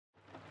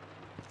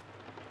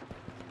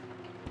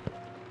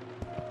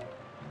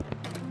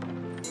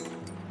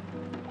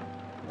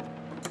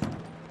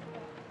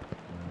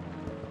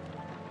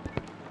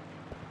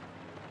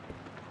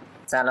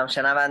سلام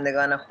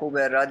شنوندگان خوب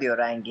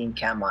رادیورنگین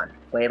کمان.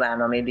 با یه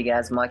برنامه دیگه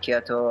از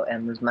ماکیاتو.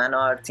 امروز من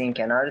آرتین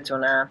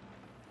کنارتونم.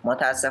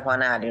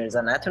 متاسفانه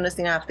علیرضا نتونست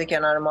این هفته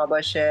کنار ما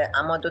باشه،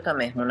 اما 2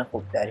 مهمون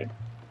خوب داریم.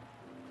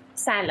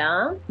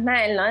 سلام، من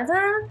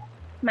النازم.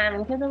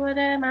 ممنون که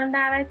دوباره من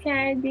دعوت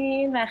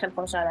کردین و خیلی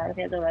خوشحالم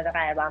که دوباره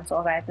قرار با هم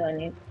صحبت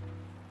کنیم.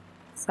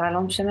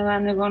 سلام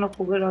شنوندگان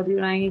خوب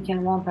رادیورنگین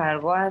کمان،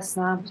 پروا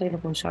هستم. خیلی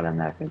خوشحالم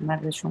در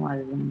خدمت شما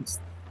عزیزان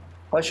هستم.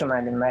 خوش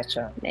اومدین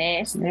بچه‌ها.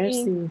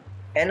 مرسی.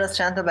 امروز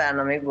چند تا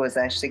برنامه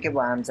گذشته که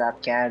با هم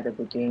ضبط کرده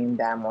بودیم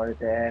در مورد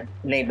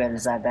لیبل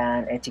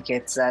زدن،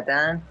 اتیکت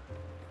زدن.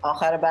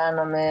 آخر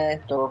برنامه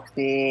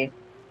گفتی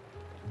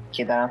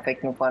که دارم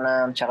فکر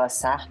میکنم چقدر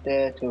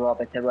سخته تو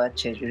رابطه باید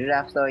چجوری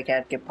رفتار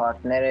کرد که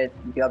پارتنر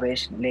یا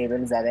بهش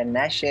لیبل زده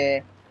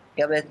نشه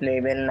یا بهت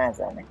لیبل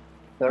نزنه.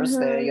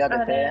 درسته؟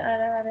 یادته؟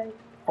 آره.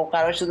 خب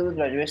قرار شده بود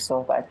راجبش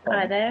صحبت کنیم.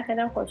 آره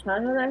خیلی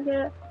خوشحال شدم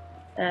که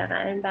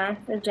این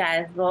بحث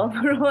جذاب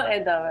رو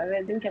ادامه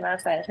بدیم که من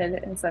سر خیلی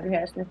حسابی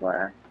هرش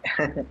میخورم.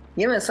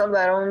 یه مثال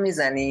برامون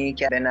میزنی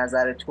که به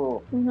نظر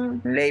تو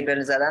لیبل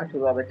زدن تو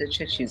رابطه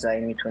چه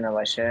چیزایی میتونه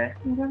باشه؟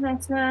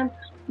 حتما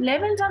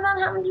لیبل زدن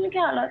همونجوری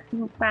که حالا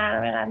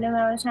برنامه قبلی ما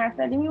حرف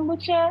زدیم این بود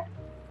که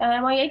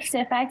ما یک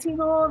صفتی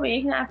رو به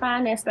یک نفر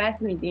نسبت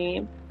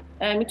میدیم.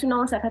 میتونه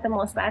اون صفت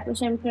مثبت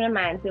باشه، میتونه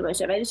منفی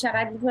باشه، ولی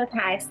چقدر میتونه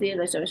تاثیر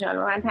داشته باشه.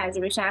 حالا من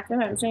تجربه شخصی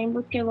همیشه این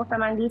بود که گفتم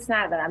من دوست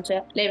ندارم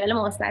چه لیبل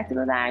مثبتی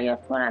رو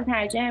دریافت کنم،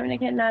 ترجیح اینه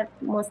که نه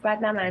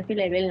مثبت نه منفی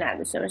لیبل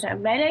نداشته باشم.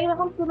 ولی اگه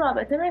بخوام تو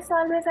رابطه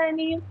مثال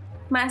بزنیم،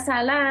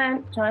 مثلا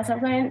شما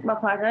حساب کنید با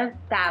پارتنر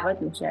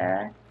دعوت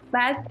میشه،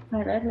 بعد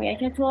پارتنر میگه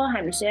که تو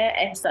همیشه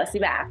احساسی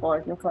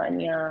برخورد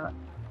میکنی.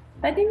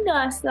 بعد این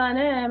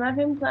داستانه من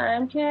فکر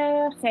می‌کنم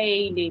که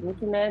خیلی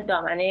میتونه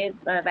دامنه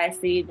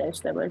وسیعی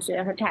داشته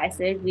باشه،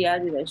 تاثیر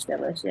زیادی داشته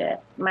باشه.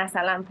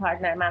 مثلا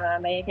پارتنر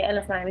من بگه که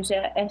الف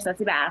همیشه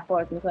احساسی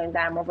برخورد می‌کنیم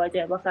در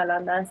مواجهه با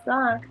فلان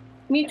داستان،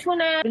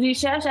 میتونه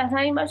ریشه‌اش اصلا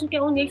این باشه که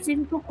اون یک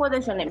چیزی تو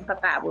خودش رو نمیخواد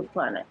قبول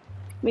کنه.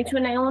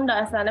 میتونه اون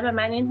داستانه به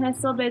من این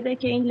حسو بده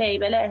که این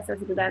لیبل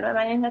احساسی بودن به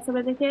من این حسو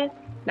بده که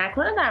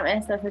نکنه دارم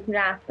احساسی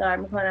رفتار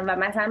می‌کنم و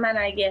مثلا من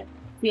اگه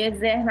توی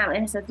ذهنم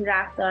احساسی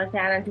رفتار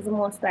کردن چیز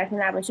مثبتی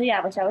نباشه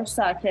یواش یواش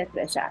ساکت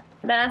بشم.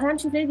 به نظرم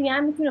چیزای دیگه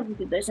هم میتونه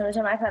وجود داشته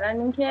باشه، مثلا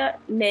اینکه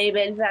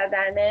لیبل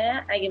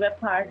زدنه اگه به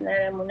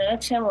پارتنرمونه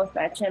چه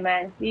مثبت چه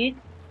منفی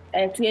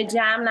توی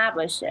جمع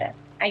نباشه.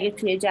 اگه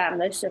توی جمع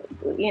داشته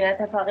این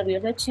اتفاق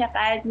بیفته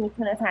چقدر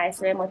میتونه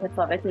تاثیر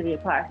متفاوتی روی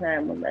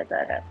پارتنرمون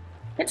بذاره.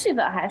 چه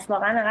چیزا هست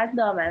واقعا انقدر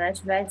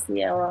دامنش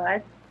وسیعه و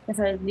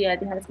مثلا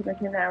زیادی هست که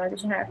بتونیم در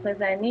موردش حرف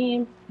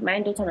بزنیم. من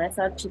این 2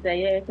 مثال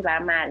چیزاییه که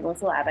برام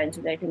ملموس و اولین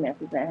چیزایی که میاد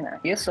تو ذهنم.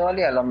 یه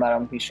سوالی الان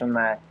برام پیش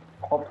اومد.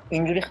 خب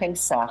اینجوری خیلی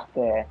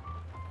سخته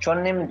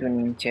چون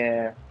نمیدونیم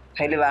که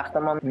خیلی وقتا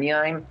ما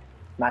میایم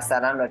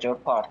مثلا راجع به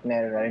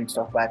پارتنر داریم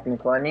صحبت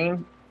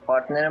میکنیم،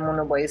 پارتنرمون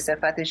رو با یه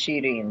صفت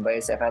شیرین، با یه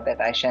صفت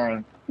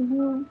قشنگ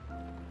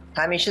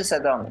همیشه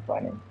صدا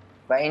میکنیم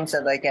و این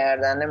صدا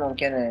کردن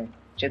ممکنه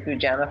چه تو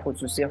جمع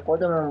خصوصی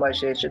خودمون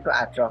باشه چه تو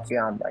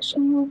اطرافیان باشه.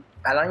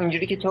 الان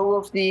اینجوری که تو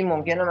گفتی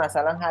ممکنه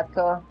مثلا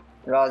حتی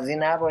راضی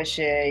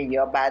نباشه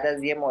یا بعد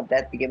از یه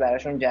مدت دیگه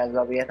براشون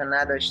جذابیت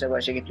نداشته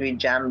باشه که توی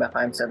جمع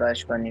بخوایم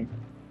صداش کنیم.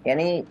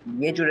 یعنی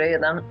یه جوری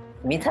آدم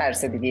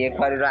میترسه دیگه یه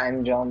کاری رو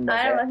انجام بده.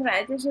 آره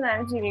متوجه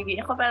شدم چی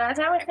میگی. خب به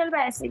نظرم خیلی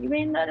بستگی به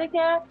این داره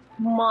که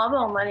ما به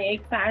عنوان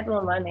یک فرد، به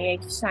عنوان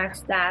یک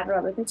شخص در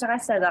رابطه چقدر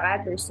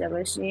صداقت داشته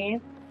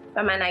باشیم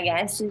و من اگه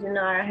از چیزی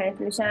ناراحت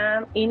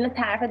میشم این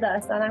طرف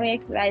داستانم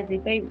یک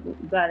وظیفه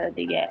داره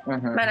دیگه.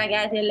 من اگه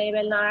از یه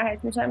لیبل ناراحت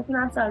میشم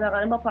میتونم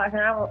صادقانه با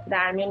پارتنرم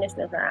در میونش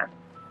بذارم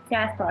که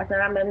از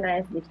پارتنرم بهم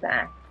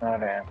نزدیک‌تر.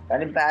 آره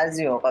ولی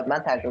بعضی اوقات من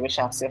تجربه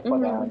شخصی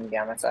خودم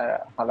میگم، مثلا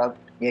حالا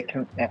یک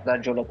مقدار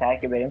جلوتر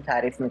که بریم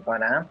تعریف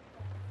میکنم،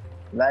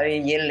 ولی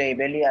یه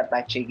لیبلی از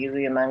بچگی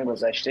روی من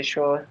گذاشته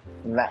شد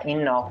و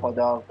این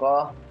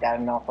ناخودآگاه در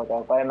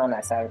ناخودآگاه من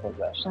اثر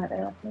گذاشت.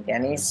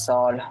 یعنی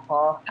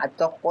سالها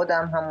حتی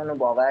خودم همونو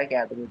باور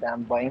کرده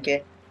بودم با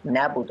اینکه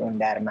نبود اون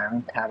در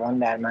من، توان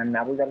در من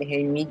نبود، ولی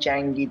هی می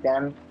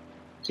جنگیدم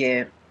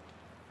که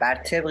بر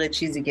طبق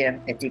چیزی که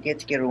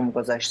اتیکتی که روم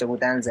گذاشته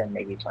بودن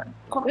زندگی کنم.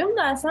 خب این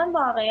داستان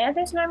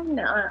واقعیتش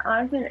همینه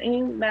آرتین.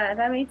 این به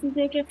نظرم این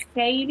چیزیه که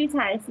خیلی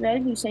تاثیر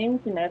ریشه‌ای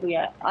میتونه روی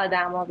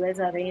آدما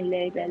بذاره. این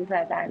لیبل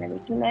زدن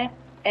میتونه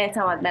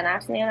اعتماد به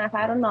نفس یه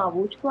نفر رو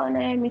نابود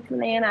کنه،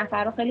 میتونه یه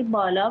نفر رو خیلی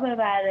بالا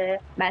ببره،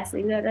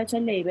 بستگی داره چه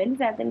لیبلی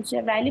زده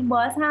میشه، ولی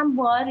باز هم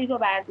باری رو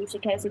بر دوش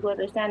کسی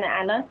گذاشتن.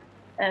 الان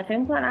فکر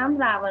می‌کنم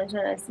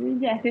روانشناسی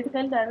جدید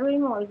خیلی داره روی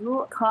این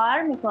موضوع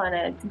کار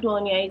میکنه. تو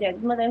دنیای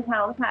جدید ما داریم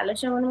تمام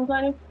تلاشمون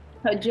میکنیم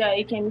تا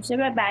جایی که میشه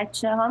به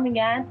بچه‌ها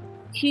میگن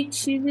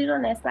هیچ چیزی رو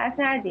نسبت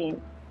ندین.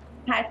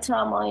 حتی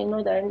ما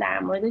اینو داریم در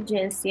مورد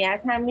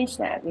جنسیت هم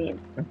میشنویم.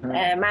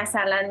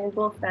 مثلا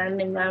گفتن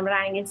نمیدونم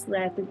رنگ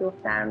صورت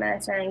دختر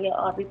نشه، رنگ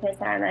آبی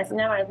پسر نشه.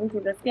 اینم از این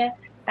چیزاست که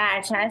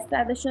برچسب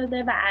زده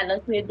شده و الان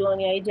توی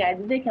دنیای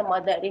جدیده که ما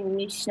داریم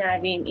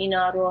میشنویم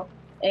اینا رو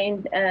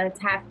این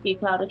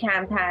تفکیک‌ها رو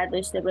کمتر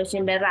داشته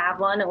باشیم، به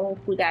روان اون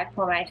کودک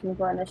کمک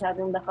میکنه.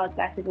 شاید اون بخواد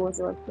وقتی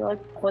بزرگ شد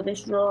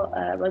خودش رو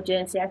با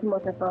جنسیت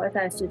متفاوت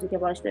از چیزی که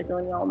باش به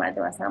دنیا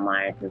اومده مثلا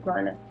معرفی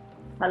کنه.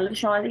 حالا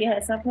شما دیگه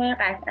حساب کنید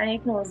قطعا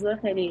یک موضوع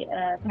خیلی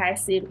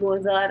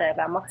تاثیرگذاره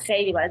و ما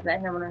خیلی باید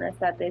ذهنمون رو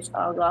نسبت بهش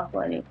آگاه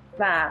کنیم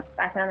و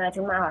قطعا از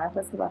اون مهارت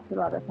هست که وقتی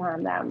رابطه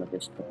هم در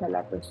موردش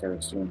اطلاع داشته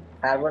باشیم.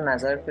 پروا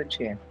نظرت تو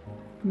چیه؟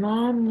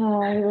 من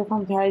اگه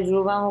بخوام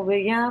تجربه‌مو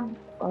بگم،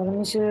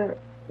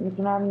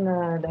 میتونم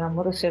در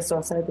مورد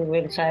خصاصت و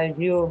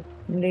ولخرجی و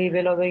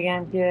لیبلا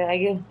بگم که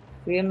اگه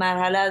توی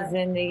مرحله از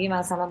زندگی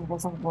مثلا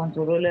می‌خواستم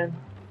کنترل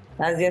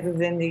وضعیت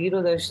زندگی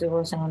رو داشته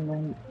باشم،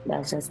 من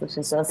برچسب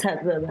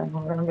خصاصت دادم،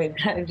 من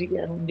ولخرجی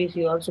کردم،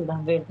 بیخیال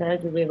شدم،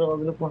 ولخرج و غیر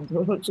قابل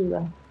کنترل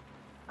شدم.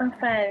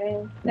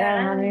 آفرین. در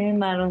همین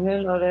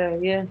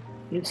مراحل یه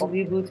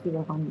چیزی بود که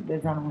بخوام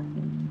بزنم،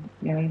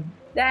 یعنی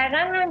دقیقا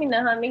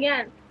همینه ها.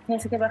 میگن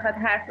کسی که بخواد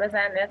حرف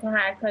بزنه تو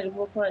هر کاری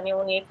بکنی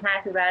اون یک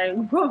حرفی برای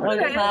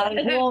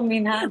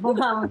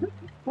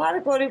هر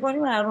کاری کنی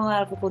مردم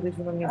حرف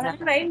خودشون رو میزنن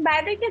و این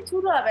بعده که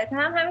تو رابطه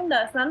هم همین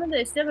داستان رو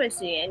داشته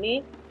باشی.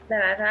 یعنی به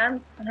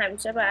نظرم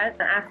همیشه باید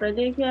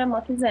افرادی که ما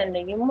تو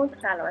زندگیمون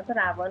سلامت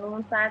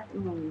روانمون فرد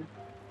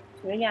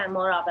میگن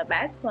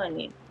مراقبت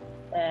کنیم،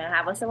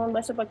 حواسمون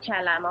باشه با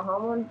کلمه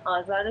هامون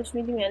آزارش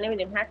میدیم یا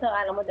نمیدیم. حتی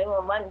الان ما داریم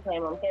عنوان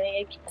میکنیم ممکنه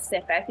یک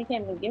صفتی که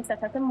میگیم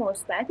صفت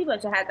مثبتی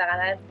باشه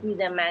حداقل از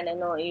دید من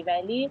نوعی،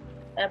 ولی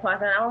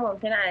پارتنرمون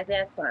ممکنه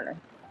اذیت کنه.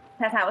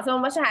 پس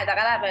حواسمون باشه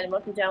حداقل اولین بار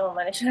تو جمع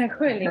عنوانش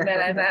نکنیم.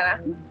 به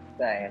نظرم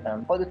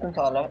دقیقاً. خودتون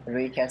تا حالا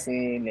روی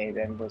کسی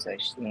لیبل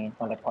گذاشتین؟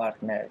 حالا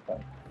پارتنرتون؟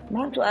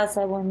 من تو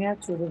عصبانیت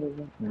شده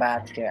بودم.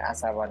 بعد که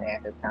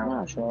عصبانیت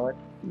تمام شد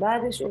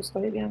بعدش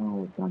اسخای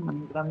گرم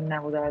من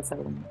نبوده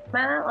عصبانیت.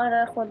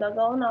 منم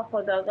خودآگاه و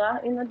ناخودآگاه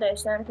اینو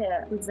داشتم که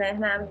تو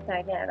ذهنم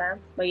فکر کردم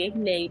با یک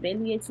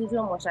لیبل یه چیزی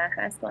رو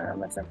مشخص کنم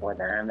واسه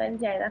خودم، ولی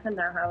جدیدا خیلی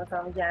دارم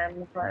حواسمو جمع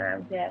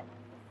میکنم که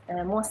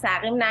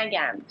مستقیم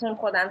نگم، چون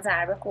خودم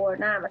ضربه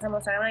خوردم مثلا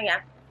مستقیم نگم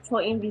تو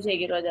این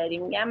ویژگی رو داری.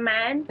 میگم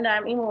من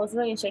دارم این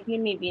موضوع این شکلی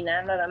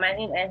میبینم و به من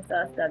این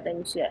احساس داده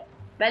میشه،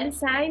 ولی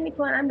سعی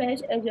میکنم بهش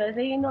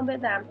اجازه اینو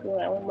بدم تو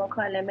اون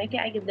مکالمه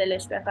که اگه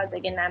دلش بخواد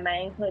بگه نه من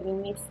اینطوری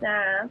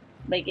نیستم،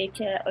 بگه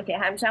که اوکی.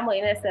 همیشه با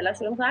این اصطلاح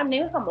شروع میکنم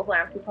نمیخوام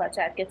بکنم تو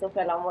پاچت که تو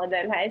فلان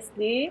مدل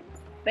هستی،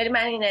 ولی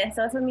من این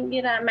احساس رو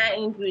میگیرم، من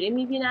اینجوری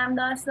میبینم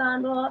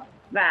داستان رو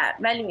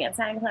ولی میگم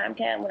سعی میکنم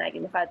که اون اگه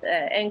میخواد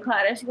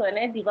انکارش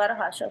کنه دیوار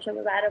هاشاشو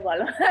ببره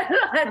بالا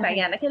راحت،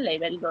 وگرنه که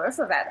لیبل درست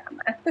رو زدم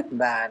من.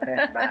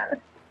 بله.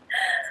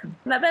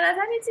 و به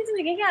نظر یه چیزی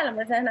دیگه که الان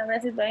به ذهنم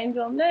رسید با این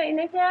جمله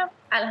اینه که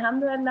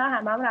الحمدلله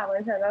هممون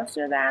روانشناس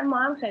شدن، ما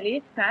هم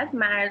خیلی فقط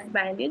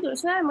مرزبندی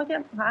درست نداریم، ما که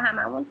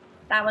هممون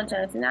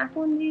روانشناسی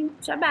نخوندیم،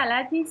 شاید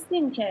بلد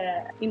نیستیم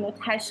که اینو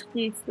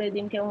تشخیص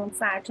بدیم که اون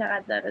فرد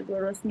چقدر داره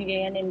درست میگه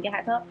یا نمیگه،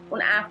 حتی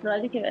اون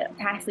افرادی که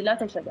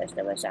تحصیلاتش رو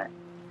داشته باشن.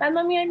 بعد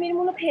ما میریم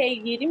اونو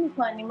پیگیری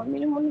میکنیم، ما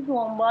میریم اونو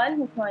دنبال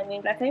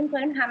میکنیم و فکر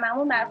میکنیم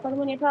هممون بر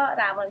خودمون یه تا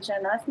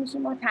روانشناس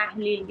میشیم و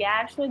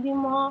تحلیلگر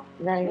شدیم و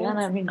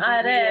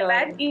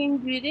بعد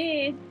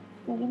اینجوری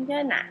میگیم که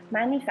نه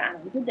من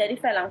میفهمم تو داری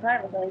فلان کار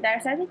میکنی، در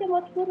صورتی که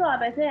ما تو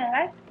رابطه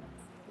انقدر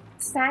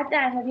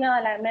 100% یه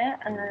عالمه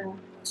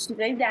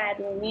چیزای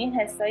درونی،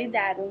 حسای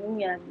درونی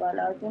میاد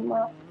بالا که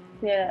ما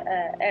که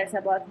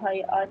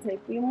ارتباط‌های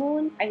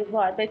عاطفیمون اگه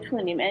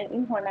بتونیم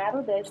این هنر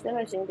رو داشته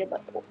باشیم که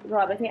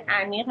رابطه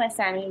عمیق و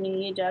صمیمی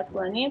ایجاد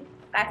کنیم،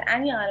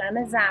 قطعاً یه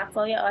عالمه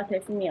ضعف‌های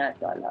عاطفی میاد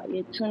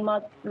بالا، چون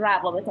ما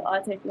روابط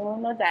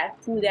عاطفیمون رو در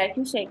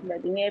کودکی شکل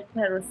دادیم، یه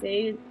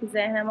پروسه تو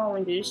ذهن ما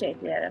اونجوری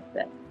شکل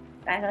گرفته.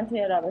 قطعاً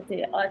توی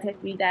رابطه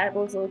عاطفی در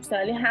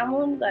بزرگسالی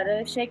همون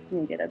داره شکل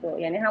میگیره،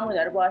 یعنی همون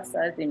داره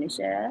بازسازی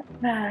میشه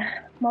و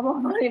ما با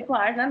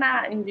پارتنر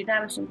نه اینجوری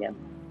نمیشیم که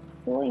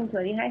تو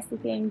اینطوری هستی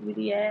که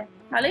اینجوریه.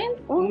 حالا این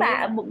اون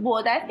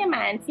بودت که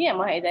منفیه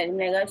ما هی داریم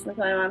نگاهش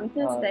میکنیم، ما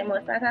میتونه چیزای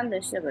مثبت هم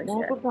داشته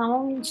باشه. ما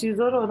تمام این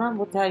چیزا رو آدم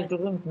با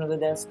تجربه میتونه به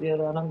دست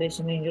بیاره. الان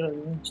بشینه اینجا رو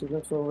این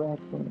چیزا صحبت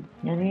کنیم،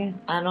 یعنی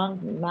الان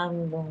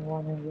من به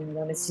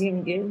عنوان یه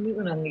سینگل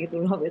میدونم دیگه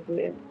تو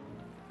رابطه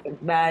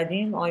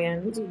بعدین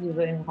آینده چه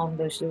چیزایی میخوام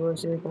داشته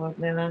باشه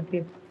پارتنرم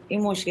که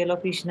این مشکل ها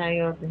پیش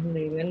نیاد، این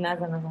لیبل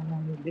نزنم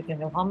من میگه که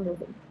میخوام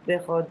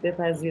بخواد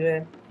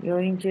بپذیره یا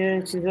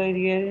اینکه چیزای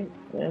دیگه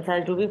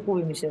تجربه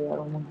خوبی میشه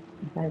برامون.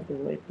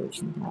 تجربه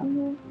خوشی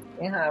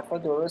این حرفا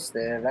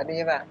درسته، ولی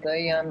یه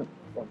وقتایی هم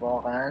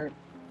واقعا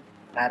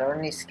قرار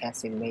نیست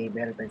کسی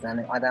لیبل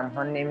بزنه. آدم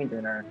ها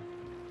نمیدونن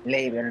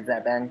لیبل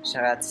زدن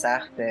چقدر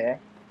سخته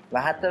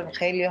و حتی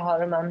خیلی ها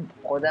رو من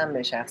خودم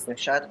به شخصه،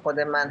 شاید خود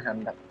من هم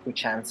تو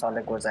چند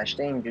سال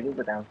گذشته اینجوری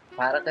بودم،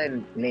 فرق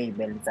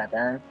لیبل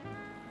زدن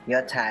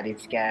یا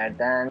تعریف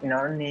کردن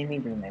اینا رو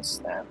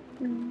نمیدونستم.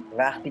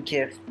 وقتی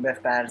که به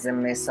فرض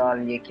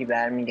مثال یکی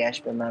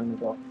برمیگشت به من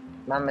میگفت،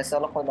 من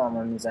مثال خودم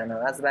رو میزنم،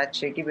 از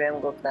بچگی بهم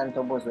گفتن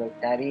تو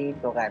بزرگتری،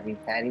 تو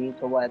قوی‌تری،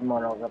 تو باید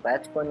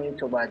مراقبت کنی،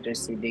 تو باید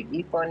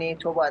رسیدگی کنی،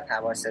 تو باید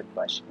حواست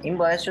باشه. این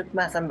باعث شد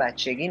من اصلا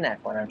بچگی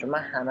نکنم، چون من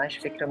همش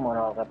فکر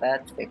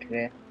مراقبت،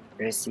 فکر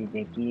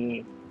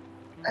رسیدگی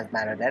از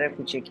برادر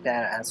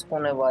کوچکتر، از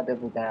خانواده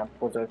بودم،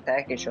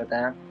 بزرگتر که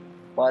شدم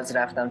باز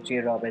رفتم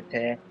توی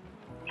رابطه،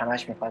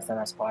 همش میخواستم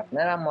از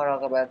پارتنرم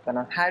مراقبت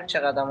کنم. هر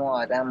چقدر اون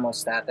آدم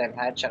مستقل،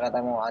 هر چقدر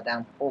اون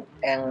آدم خوب،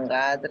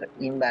 انقدر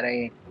این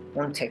برای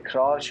اون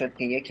تکرار شد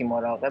که یکی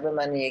مراقب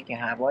منه، یکی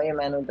هوای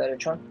منو داره.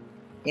 چون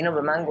اینو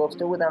به من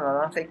گفته بودم و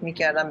من فکر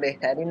میکردم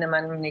بهترین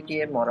من اینه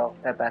که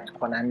مراقبت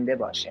کننده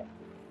باشه.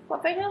 ما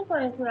فکر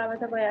نمی‌کنید تو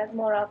رابطه باید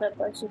مراقب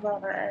باشی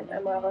واقعا؟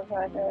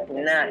 مراقبت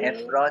نه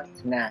افراط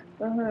نه.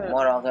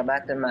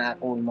 مراقبت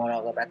معقول،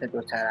 مراقبت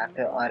دو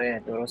طرفه،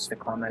 آره درسته،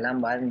 کاملا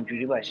باید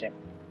اینجوری باشه.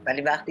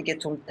 ولی وقتی که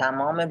تو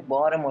تمام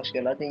بار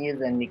مشکلات یه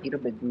زندگی رو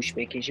به دوش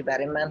بکشی،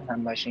 برای من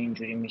هم باشه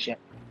اینجوری میشه.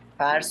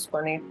 فرض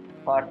کنید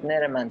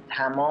پارتنر من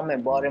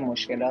تمام بار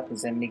مشکلات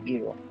زندگی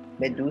رو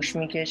به دوش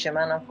میکشه،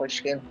 منم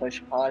خوشگل،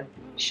 خوشحال،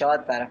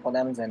 شاد برای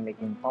خودم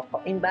زندگی میکنم.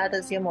 این بعد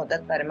از یه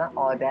مدت برای من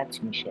عادت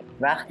میشه.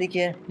 وقتی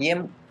که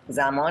یه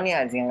زمانی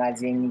از این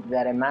قضیه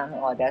میگذره، من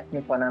عادت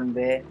میکنم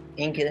به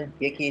اینکه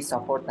یکی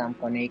ساپورتم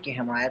کنه، یکی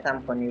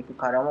حمایتم کنه، یکی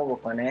کارامو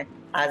بکنه.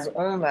 از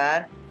اون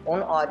ور اون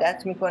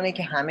عادت میکنه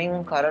که همه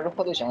اون کارا رو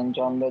خودش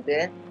انجام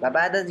بده و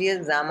بعد از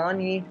یه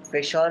زمانی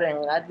فشار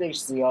انقدر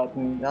بهش زیاد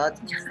میاد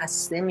که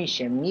خسته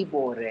میشه،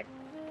 میبره.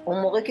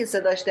 اون موقع که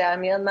صداش در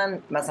میاد من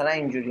مثلا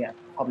اینجوریم: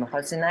 خب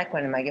میخواستی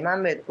نکنی؟ مگه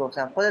من بهت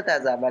گفتم؟ خودت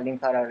از اول این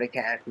کارا رو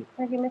کردی.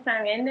 مگه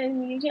میفهمی؟ یعنی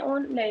میگی که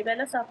اون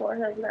لیبل ساپورت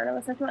دادن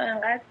واسه تو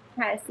انقدر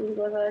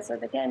تاثیرگذار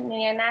شده که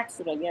یه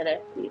نقشی رو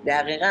گرفتی.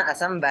 دقیقاً،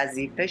 اصلا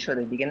وظیفه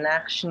شده دیگه،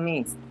 نقش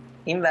نیست.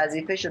 این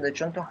وظیفه شده،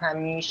 چون تو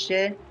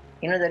همیشه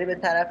اینو داری به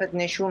طرفت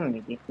نشون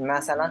میدی.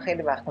 مثلا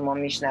خیلی وقت ما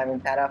میشنویم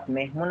طرف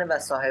مهمونه و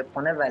صاحب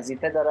خونه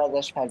وظیفه داره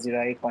ازش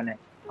پذیرایی کنه.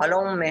 حالا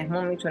اون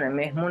مهمون میتونه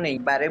مهمونی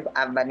برای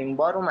اولین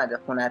بار اومده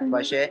خونت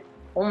باشه،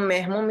 اون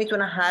مهمون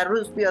میتونه هر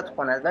روز بیاد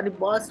خونت، ولی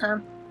باز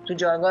هم تو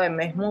جایگاه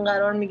مهمون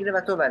قرار میگیره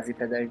و تو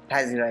وظیفه داری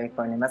پذیرایی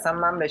کنی. مثلا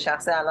من به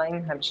شخص الان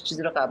این همچین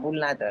چیزی رو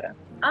قبول ندارم.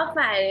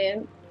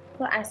 آفرین.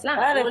 تو اصلا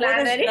قبول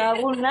نداری؟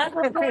 قبول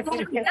ندارم.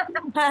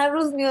 هر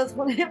روز میاد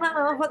خونه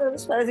من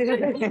خودش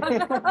پذیرایی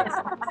کنم.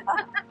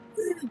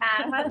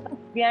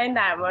 بیاین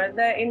در مورد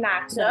این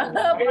نقشا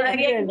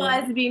یک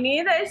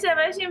بازبینی داشته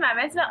باشیم و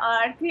مثل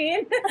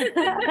آرتین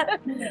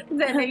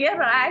زندگی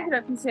راحت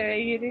رو پیش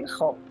بگیریم.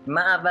 خب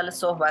من اول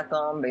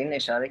صحبتام به این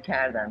اشاره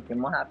کردم که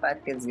محبت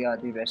که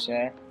زیادی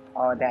بشه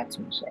عادت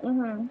میشه.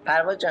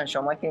 پروا جان،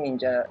 شما که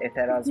اینجا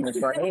اعتراض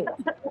میکنی،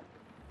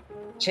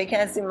 چه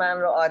کسی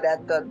من رو عادت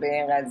داد به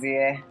این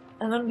قضیه؟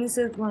 الان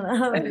دوست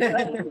کنم،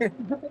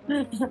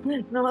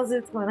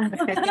 نازت کنم.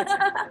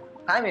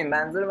 همین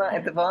منظور من.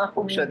 اتفاقا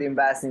خوب شد این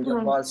بحث اینجا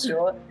باز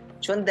شد،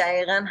 چون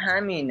دقیقا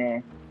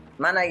همینه.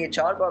 من اگه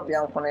 4 بار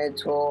بیام خونه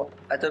تو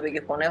و تو بگی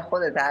خونه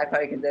خودت، هر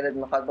کاری که دلت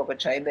میخواد بکن،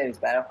 چای بریز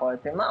برای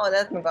خودت، من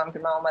عادت میکنم که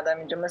من اومدم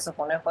اینجا مثل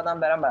خونه خودم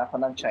برام برای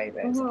خودم چای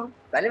بریزم.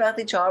 ولی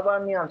وقتی 4 بار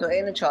میام تو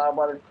عین 4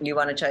 بار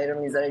لیوان چای رو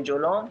میذاری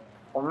جلوم،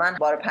 و من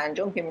بار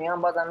 5م که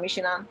میام بازم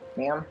میشینم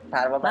میام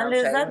پروا من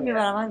لذت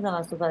میبرم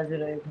از تو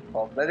پذیرایی.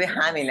 خب ببین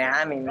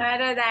همینه. آره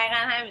دقیقاً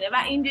همینه و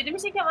اینجوری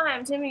میشه که ما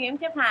همیشه میگیم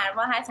که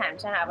پروا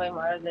همیشه هوای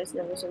ما رو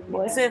داشته باشه.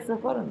 باعث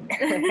افتخاره.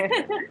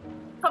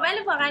 خب ولی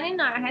واقعا این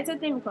ناراحتت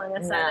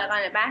نمیکنه؟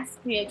 صادقانه بحث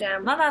توی جمع.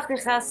 من وقتی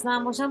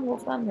خستم باشم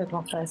گفتم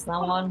میگم خستم،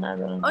 حال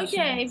ندارم.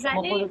 اوکی،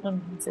 شما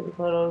خودتون سری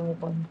کارا رو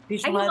میکنید.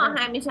 اگه ما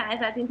همیشه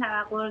ازت این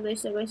توقع رو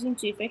داشته باشیم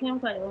چی فکر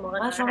نمی‌کنیم اون موقع؟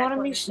 من شما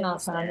رو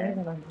میشناسم،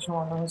 میدونم که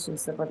شما نه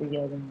استفاده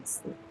گرده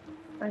نیستید.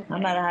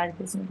 من برای هر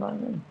کسی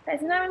میکنم. پس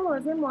این همین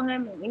موضوع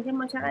مهمه، اینکه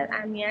ما چقدر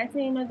اهمیت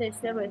اینو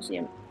داشته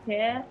باشیم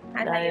که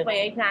حتی با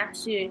یک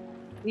نقشی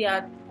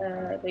زیاد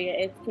با یه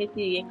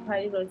اتیکتی یک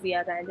کاری رو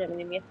زیاد انجام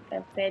میدیم، یک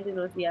فعلی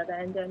رو زیاد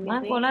انجام میدیم.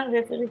 من کلا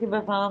رفیقی که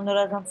بفهمم داره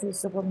ازم سوء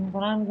استفاده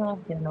میکنن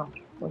میذارم کنار،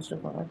 باشه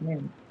فقط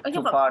نمیدونم.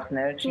 تو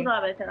پارتنر چی؟ تو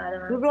رابطه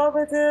قدم. تو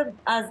رابطه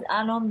از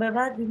الان به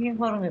بعد دیگه این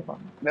کارو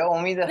میکنم به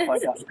امید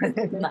خدا.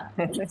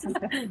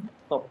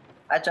 خب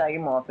بچه‌ها اگه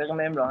موافقی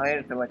بریم راه‌های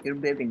ارتباطی رو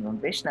ببینیم،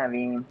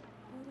 بشنویم،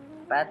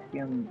 بعد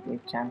بیام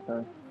چند تا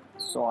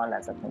سوال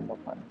ازتون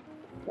بکنم.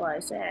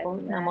 باشه.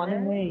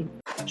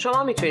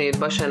 شما میتونید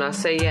با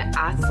شناسه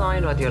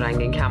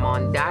 @رادیورنگین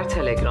کمان در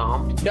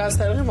تلگرام یا از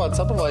طریق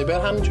واتساپ و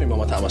وایبر هم میتونید با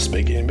ما تماس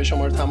بگیرید. به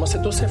شماره تماس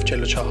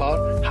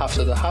 2044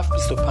 77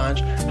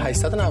 25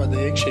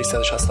 891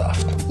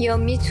 667 یا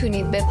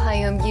میتونید به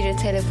پیامگیر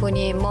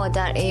تلفنی ما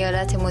در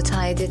ایالات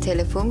متحده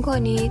تلفن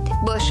کنید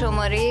با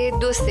شماره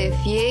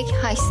 201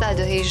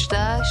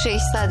 818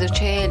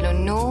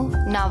 649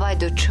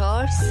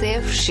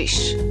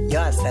 9406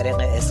 یا از طریق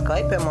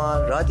اسکایپ ما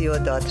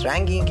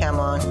رادیو.رنگین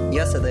کمان،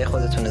 یا صدای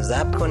خودتون رو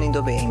ضبط کنید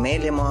و به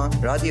ایمیل ما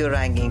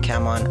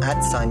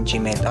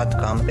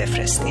radiorangin@gmail.com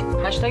بفرستید.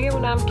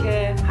 هشتگمونم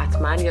که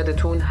حتما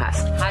یادتون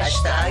هست،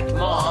 هشتگ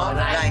ما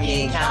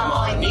رنگین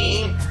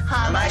کمانی،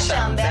 همش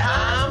هم به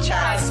هم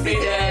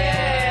چسبیده.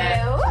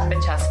 به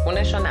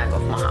چسبونش رو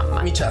نگفت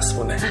محمد،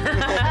 میچسبونه.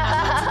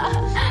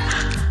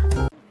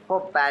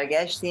 خب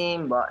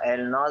برگشتیم با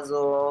الناز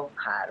و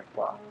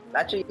پروا.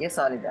 بچه یه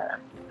سالی دارم،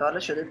 تا حالا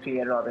شده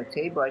توی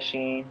رابطه‌ای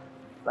باشین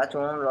و تو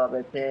اون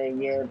رابطه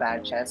یه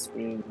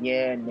برچسبی،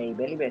 یه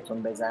لیبلی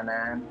بهتون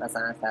بزنن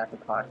مثلا از طرف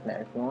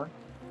پارتنرتون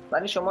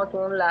ولی شما تو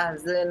اون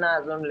لحظه نه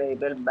از اون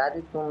لیبل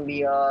بدتون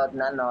بیاد،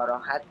 نه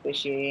ناراحت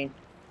بشین،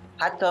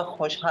 حتی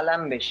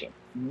خوشحالم بشین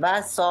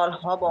و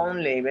سالها با اون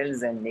لیبل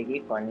زندگی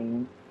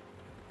کنین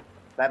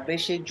و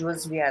بشه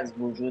جزوی از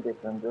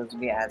وجودتون،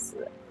 جزوی از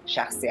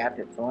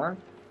شخصیتتون.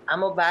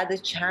 اما بعد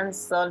چند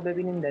سال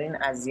ببینیم دارین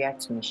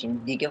اذیت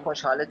میشین، دیگه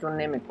خوشحالتون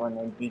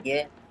نمیکنه،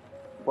 دیگه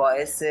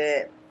باعث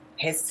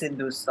حس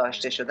دوست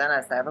داشته شدن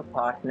از طرف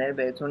پارتنر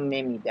بهتون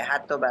نمیده،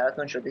 حتی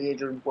براتون شده یه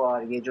جور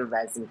بار، یه جور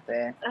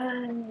وظیفه.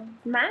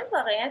 من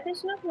واقعیتش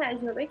رو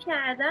تجربه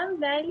کردم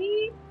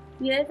ولی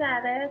یه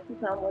ذره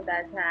کوتاه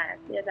مدت‌تر،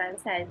 یه ذره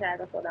سریع‌تر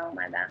به خودم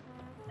اومدم.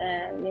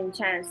 یعنی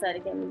چند سالی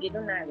که میگی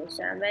رو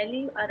نداشتم،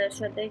 ولی آره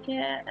شده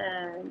که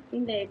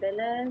این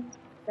لیبل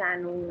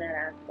زنون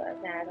رفتار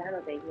کردن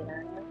رو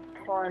بگیرن،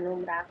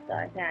 خانوم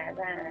رفتار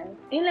کردن.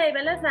 این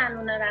لیبل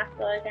زنون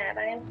رفتار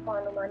کردن، این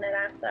خانومان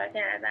رفتار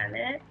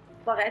کردنه،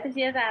 واقعیتش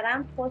یه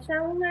ذرم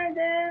خوشم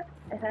اومده،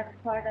 اصلا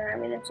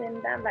پارتنرم اینو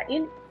شنیدم و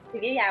این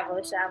دیگه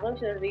یواش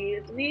یواش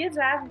ریز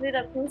رفت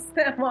زیر پوست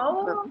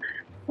ما و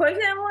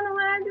خوشمون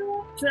اومد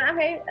و چون هم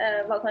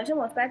واکنش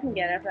مثبت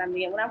میگرفتم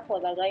دیگه، اونم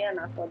خودآگاه یا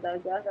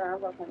ناخودآگاه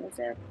دارم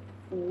واکنش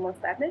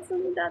مثبت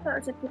نشون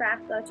میداد، چه توی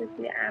رفتار، چه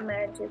توی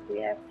عمل، چه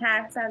توی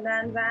حرف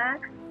زدن و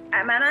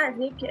منو از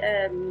یک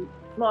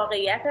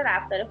واقعیت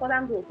رفتاری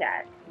خودم دور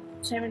کرد.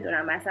 چه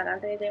میدونم مثلا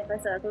تا یه دقیقه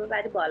فسادت رو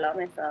بری بالا،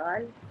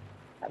 مثال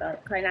حالا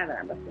کاری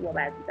ندارم با تو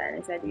باید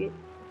بزنه شدی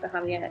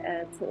بخوام یه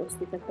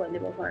توصیف کلی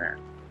بکنم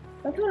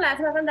و تو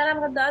لحظه مثلا دلم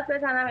میخواد داد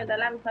بزنم یا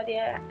دلم میخواد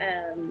یه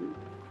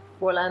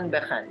بلند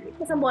بخندی،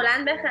 مثلا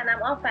بلند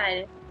بخندم،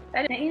 آفرین.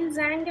 ولی این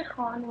زنگ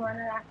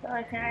خانوانه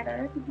رفتار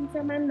کردنه تو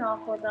گوش من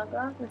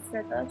ناخودآگاه به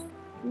صداش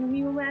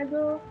میومد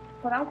و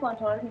خودم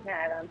کنترل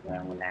میکردم تو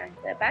اون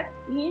لحظه. بعد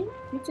این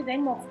یه چیزای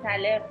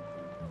مختلف،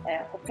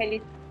 خب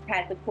خیلی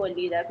طرز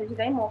کلی داره، یه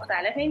چیزای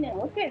مختلف این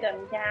نمود پیدا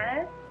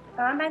میکرد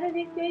و من بعد از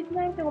یک جایی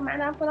دیدم که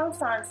من هم خودم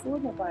سانسور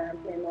میکنم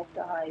توی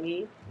نکته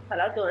هایی.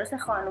 حالا درست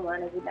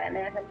خانومانه بودنه،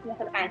 اصلا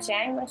خیلی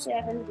قشنگ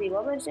باشه، خیلی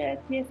زیبا باشه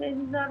توی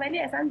چیزا، ولی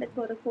اصلا به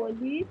طور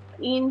کلی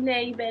این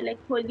لیبل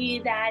کلی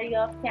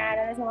دریافت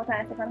کردنش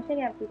متاسفانه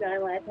خیلی هم تو جامعه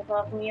ما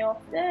اتفاق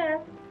میفته،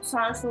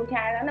 سانسور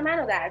کردن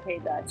منو در پی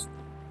داشت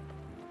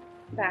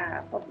و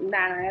خب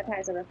در نهایت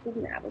تجربه خوبی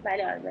نبود،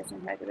 ولی آره داشتم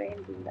تجربه این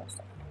دیم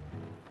داشتم.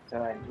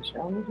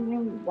 ما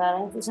میتونیم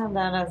برعکسش هم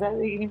در نظر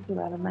بگیریم که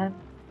برای من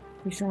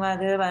پیش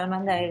اومده، برای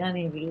من دقیقا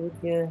اینجوری بود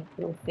که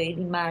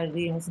خیلی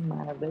مردی، مثل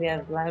مردی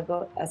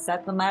از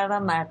 100 تا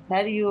مردم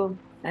مردتری و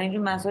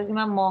اینجور مسائل که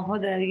من ماها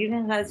درگیر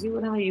این قضیه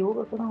بودم و یهو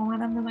به خودم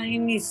اومدم من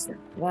این نیستم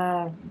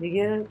و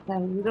دیگه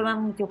ترجیح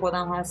دادم که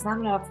خودم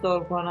هستم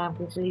رفتار کنم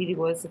که خیلی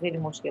باعث خیلی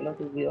مشکلات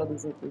زیادی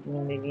شد تو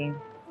زندگیم.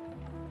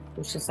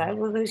 پشت سر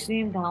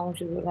گذاشتیم، تمام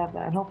شد رفت.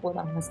 الان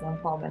خودم هستم،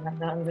 کاملا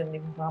دارم زندگی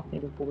میکنم،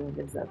 خیلی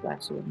خوبه، لذت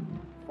بخشه.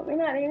 خب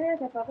این آره این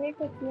اتفاقی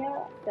که توی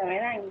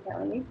جامعه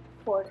رنگین‌کمانی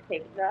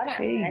پرتکرار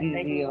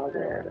خیلی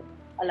زیاده.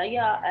 حالا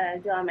یا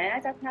جامعه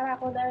ازت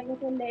توقع داره که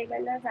تو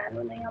لیبل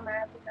زنونه یا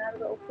مردونه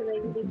رو افته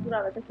بگیری، تو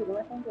رابطه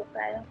کدومتون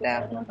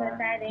دخترین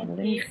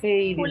پسرین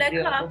خیلی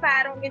پول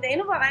کافر رو میده.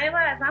 اینو واقعا یه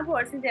بار از من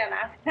پرسیدم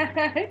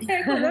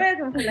که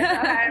کدومتون پول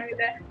کافر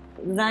میده،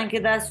 زن که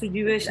دست تو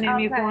جیبش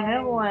نمیکنه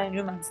و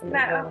اینجور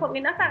مسئله. خب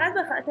اینا فقط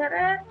به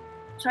خاطر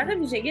شاید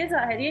ویژگی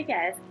ظاهریه که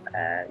از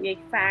یک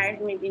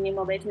فرد می‌بینیم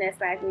و بهش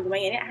نسبت میدیم،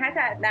 یعنی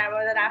حتی در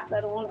مورد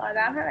رفتار اون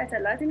آدم هم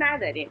اطلاعاتی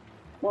نداریم.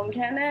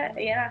 ممکنه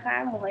یه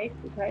نفر موهای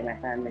کوتاهی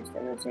مثلا داشته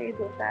باشه، یه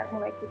دختر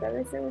موهای کوتاه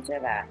داشته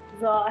باشه و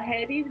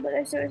ظاهری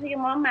داشته باشه که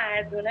ما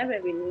مردونه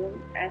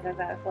ببینیم از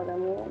نظر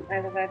خودمون،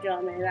 از نظر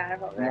جامعه در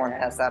واقع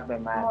منتسب به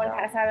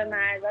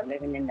مردان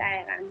ببینیم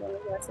دقیقاً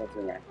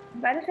درستونه،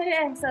 ولی خیلی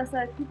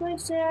احساساتی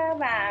باشه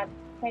و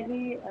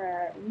خیلی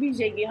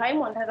ویژگی‌های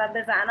منتسب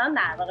به زنان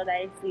در واقع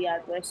درش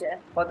زیاد باشه.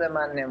 خود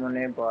من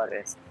نمونه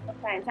بارز.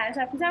 چند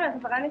شب پیشم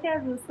اتفاقاً یکی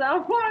از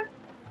دوستامون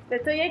به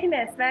تو یک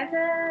نسبت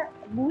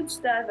بوچ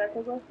داد و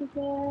تو گفتی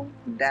که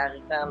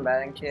دقیقاً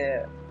برای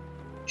اینکه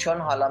چون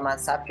حالا من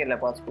سبک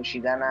لباس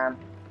پوشیدنم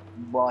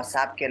با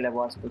سبک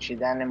لباس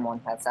پوشیدن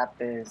منتسب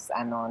به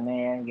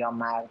زنانه یا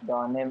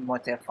مردانه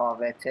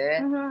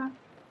متفاوته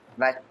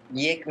و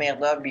یک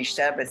مقدار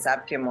بیشتر به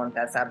سبک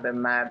منتسب به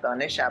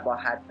مردانه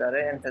شباهت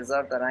داره،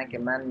 انتظار دارن که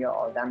من یا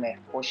آدم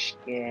خشک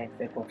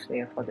به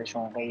گفته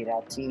خودشون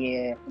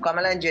غیرتیه،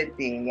 کاملا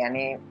جدی.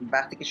 یعنی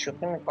وقتی که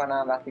شوخی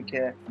میکنم، وقتی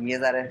که یه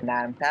ذره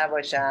نرمتر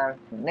باشم،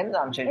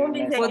 نمیدونم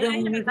چجوری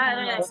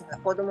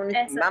خودمون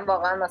من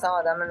واقعا مثلا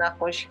آدم نه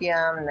خشکیم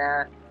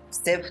نه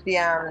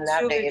سفتیم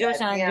نه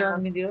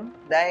غیرتیم.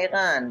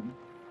 دقیقاً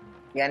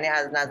یعنی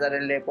از نظر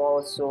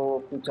لباس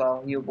و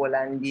کوتاهی و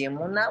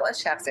بلندیمون نباید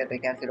شخصیت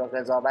کسی رو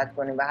قضاوت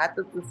کنیم و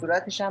حتی تو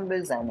صورتش هم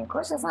بزنیم.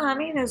 کاش اصلا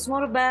همه این اسما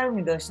رو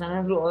برمی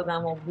داشتن رو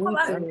آدم ها بود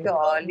که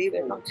عالی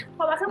بود.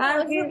 خب آخه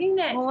موضوع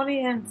اینه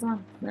مالی انسان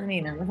من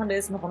اینم مثلا به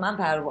اسم خود من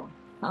پروا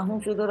همون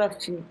شد و رفت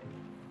چی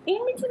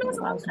این میتونه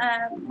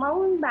ما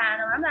اون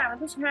برنامه در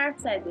موردش حرف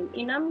زدیم،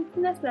 اینا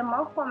میتونست به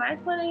ما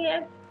کمک کنه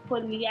یه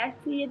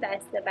کلیتی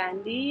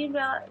دسته‌بندی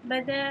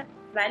بده،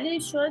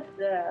 ولی شد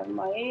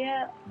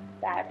مایه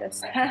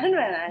دردسر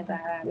به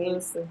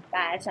نظرم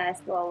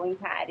برچسب و این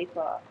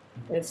تعریف‌ها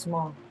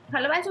اسما.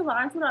 حالا بچه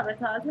واقعا تو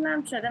رابطه هاتون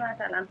هم شده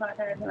مثلا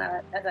پارتنرتون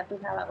ازتون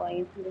طلب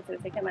این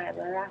توی که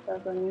مردانه رفتار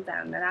کنید،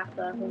 زنانه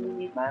رفتار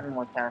کنید؟ من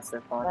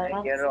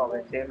متاسفانه یه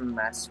رابطه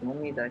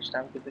مسمومی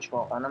داشتم که توش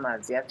واقعا هم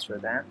اذیت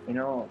شدم.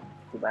 اینو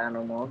تو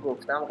برنامه ها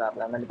گفتم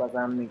قبلا ولی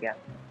بازم میگم.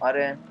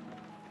 آره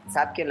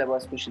سبک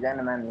لباس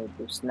پوشیدن من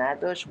دوست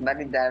نداشت،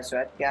 ولی در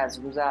صورتی که از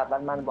روز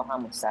اول من با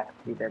همون سبک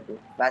دیده بود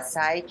و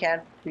سعی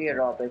کرد توی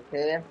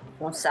رابطه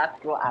اون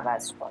سبک رو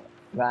عوض کنه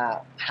و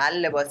هر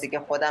لباسی که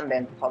خودم به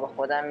انتخاب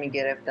خودم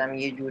میگرفتم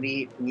یه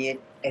جوری یه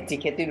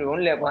اتیکتی رو اون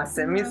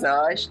لباسه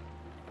میذاشت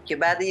که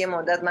بعد یه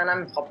مدت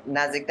منم خب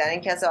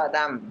نزدیکترین کس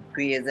آدم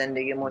توی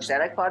زندگی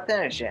مشترک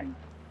پارتنرشه.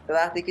 تو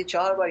وقتی که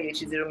 4 بار یه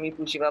چیزی رو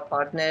میپوشی و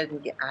پارتنرت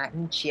میگه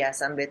این چی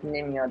اصلا بهت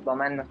نمیاد، با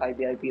من میخوای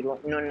بیای بیرون،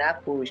 اینو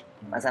نپوش،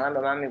 مثلا به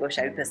من میگه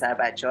شبیه پسر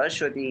بچه‌ها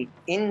شدی،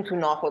 این تو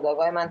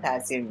ناخودآگاه من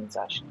تاثیر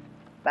میذاشت.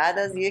 بعد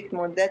از یک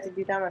مدتی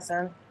دیدم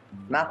مثلا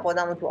من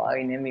خودم رو تو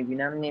آینه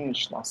میبینم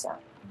نمیشناسم،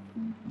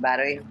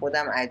 برای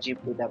خودم عجیب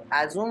بودم.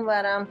 از اون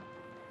ورم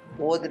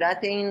قدرت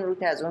این رو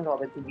که از اون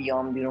رابطه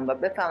بیام بیرون و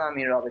بفهمم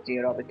این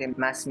رابطه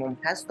مسموم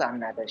هست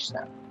هم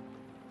نداشتم،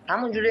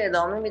 همونجوری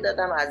ادامه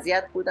میدادم،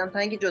 اذیت بودم تا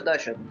اینکه جدا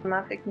شدم.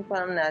 من فکر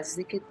میکنم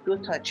نزدیک 2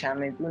 تا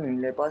چمدون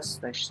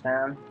لباس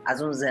داشتم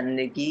از اون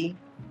زندگی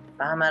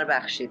و همه رو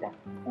بخشیدم،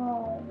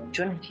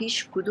 چون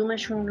هیچ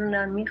کدومشون رو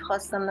نه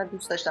میخواستم نه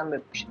دوست داشتم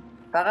بپوشم،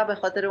 فقط به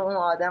خاطر اون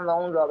آدم و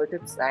اون رابطه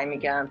سعی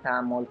میکردم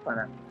تحمل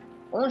کنم.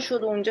 اون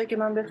شد اونجا که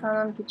من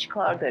بفهمم که چی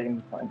کار داری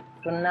میکنی.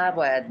 تو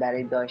نباید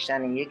برای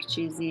داشتن یک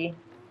چیزی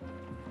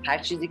هر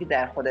چیزی که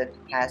در خودت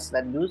هست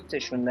و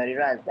دوستشون داری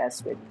رو از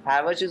دست بدی.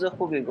 پروا چیز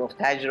خوبی گفت،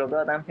 تجربه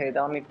آدم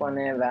پیدا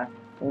میکنه و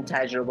این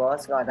تجربه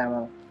هاست که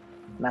آدم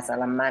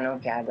مثلا منو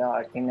کرده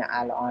آرتین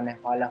الان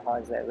حال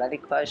حاضر، ولی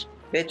کاش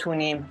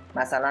بتونیم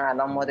مثلا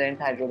الان ما داریم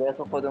تجربیات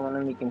خودمون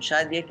رو میگیم،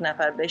 شاید یک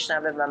نفر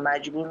بشنوه و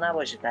مجبور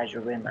نباشه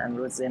تجربه من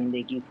رو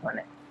زندگی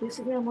کنه.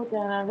 کسی که ما در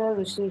نظر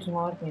داشته باشیم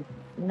آرتین،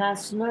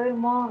 نسل‌های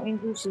ما این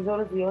جور چیزا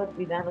رو زیاد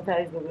دیدن و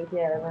تجربه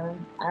کردن.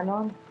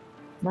 الان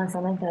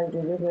مثلا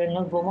تجربه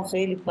الناز با ما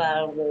خیلی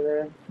فرق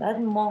داره. بعد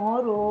ماها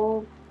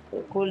رو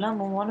کلا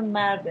به عنوان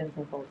مرد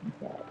انتخاب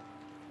می‌کرد.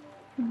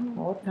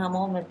 ما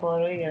تمام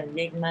کارهای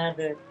یک مرد،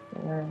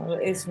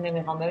 اسم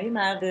نمیخوام بگم،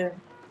 مرد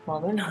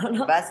کامل.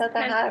 وسط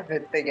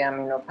حرفت بگم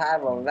اینو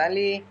پروا،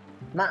 ولی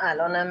من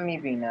الانم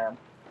میبینم،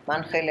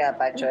 من خیلی از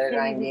بچه‌های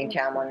رنگین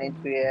کمانی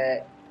توی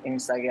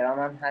اینستاگرام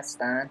هم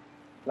هستن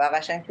و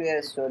قشنگ توی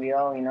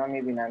استوریا و اینا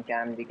میبینم که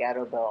هم دیگر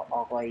رو به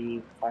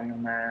آقایی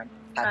خانومم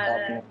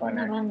خطاب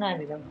میکنن. من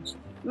ندیدم.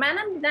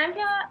 منم دیدم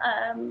که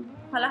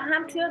حالا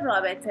هم توی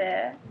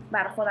رابطه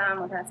بر خودم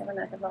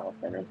متاسفانه اتفاق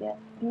افتاده که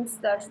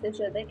دوست داشته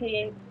شده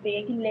که به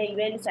یک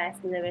لیبلی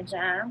چسبیده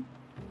بشم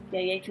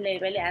یا یک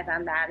لیبلی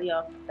ازم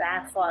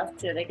درخواست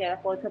شده که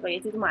خودتو با یه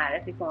چیز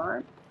معرفی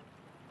کن.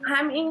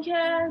 هم این که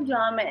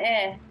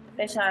جامعه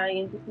فشار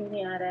این تیپی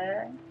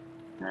میاره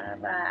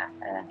و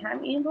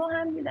هم این رو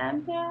هم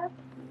دیدم که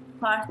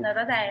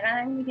پارتنرها دقیقا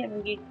همین که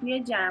میگه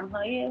توی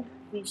جمع‌های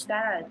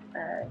بیشتر از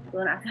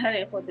 2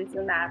 نفر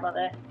خودشون در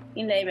واقع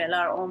این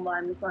لیبل‌ها رو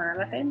عنوان میکنن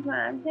و فکر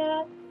میکنم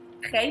که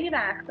خیلی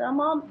وقتا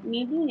ما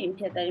میدونیم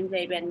که داریم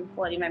لیبل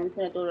میخوریم و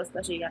میتونه درست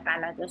باشه یا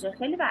غلط باشه.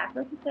 خیلی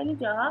وقتا تو خیلی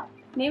جاها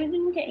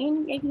نمیدونیم که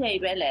این یک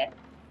لیبله،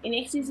 این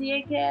یک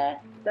چیزیه که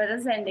داره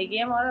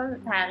زندگی ما رو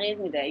تغییر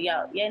میده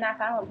یا یه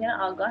نفر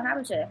ممکنه آگاه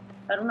نباشه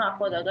و رو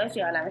ناخودآگاهش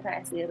یه عالمه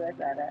تاثیر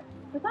بذاره.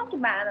 مثلا که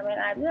برنامه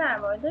قبلی در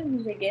مورد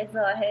ویژگی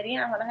ظاهری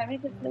هم، حالا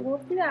همین که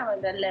گفتی در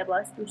مورد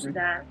لباس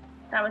پوشیدن،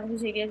 در مورد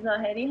ویژگی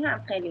ظاهری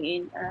هم خیلی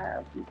این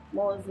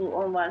موضوع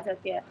عنوان شد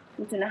که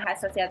میتونه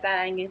حساسیت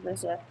برانگیز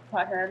باشه.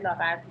 پارتنر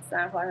لاغر دوست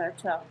دارن، پارتنر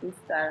چاق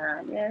دوست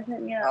دارن.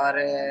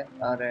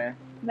 آره.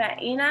 و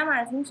اینم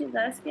از این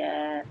چیزاست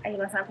که اگه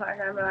مثلا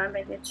پارتنر به من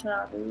بگه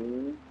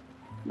چاقی،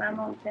 من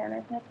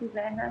ممکنه که تو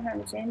ذهنم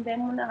همیشه این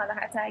بمونه، حالا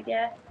حتی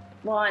اگه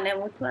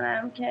وانمود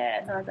کنم که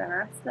اعتماد به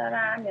نفس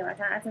دارم یا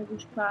مثلا اصلا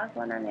گوش کار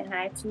کنم یا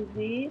هر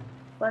چیزی،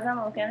 بازم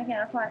ممکنه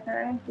که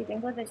پارتنرم این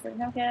فیلینگ رو داشته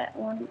باشم که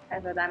اون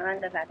از بدن من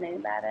لذت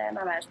نمیبره،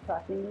 من براش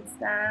کافی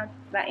نیستم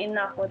و این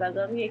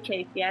ناخودآگاه روی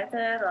کیفیت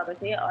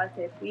رابطه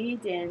عاطفی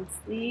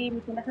جنسی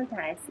میتونه خیلی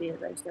تاثیر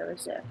داشته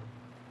باشه.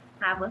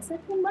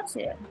 حواستون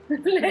باشه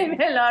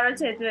لیبلا رو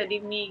چطوری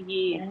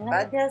میگی.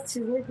 بعضی از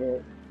چیزایی که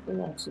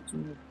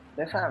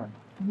بفهم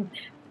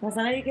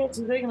مثلا یکی از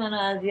چیزایی که منو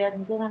اذیت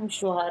می‌کرد همین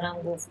شوهرم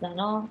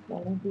گفتنا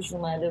الان پیش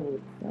اومده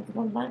بود.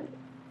 من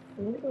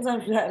نمی‌دونم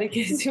شوهر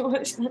کسی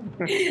باشن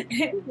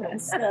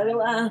سر و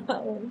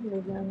احمد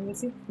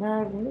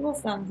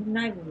نمی‌گفتم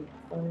نگو،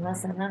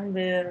 مثلا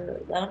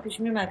الان پیش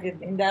می‌اومد که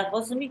این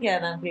درخواست رو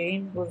می‌کردم که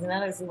این گزینه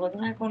رو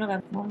استفاده نکنه و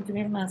ما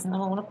می‌تونیم مثلا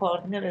با اون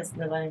پارتنر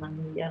استفاده من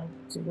میگم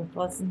چیز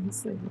خاصی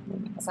نیست.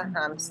 مثلا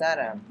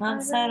همسرم،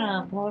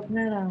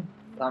 پارتنرم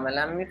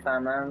کاملا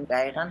میفهمم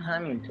دقیقا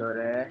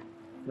همینطوره.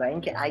 و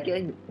اینکه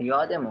اگه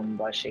یادمون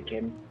باشه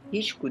که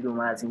هیچ کدوم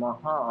از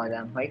ماها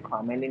آدم‌های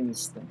کاملی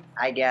نیستیم.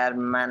 اگر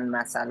من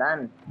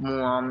مثلا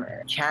موام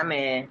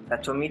کمه و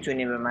تو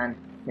میتونی به من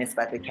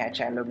نسبت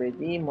کچلو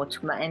بدی،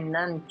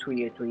 مطمئناً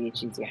توی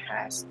چیزی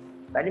هست،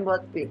 ولی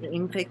باید به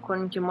این فکر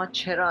کنیم که ما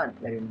چرا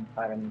داریم این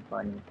کارو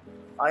میکنیم.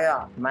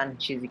 آیا من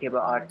چیزی که به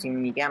آرتین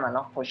میگم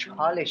الان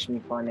خوشحالش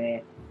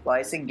میکنه،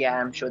 باعث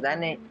گرم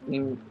شدن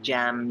این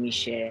جمع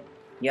میشه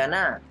یا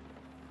نه؟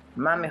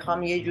 من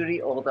میخوام یه جوری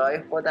عقده‌های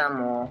خودم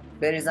رو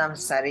بریزم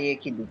سر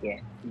یکی دیگه،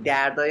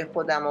 دردای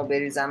خودم رو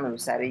بریزم رو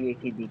سر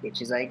یکی دیگه،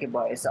 چیزایی که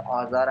باعث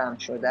آزارم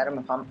شده رو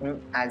میخوام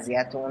اون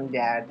اذیت و اون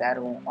درد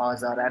رو اون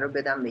آزاره رو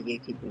بدم به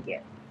یکی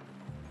دیگه.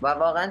 و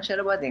واقعا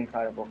چرا باید این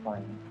کارو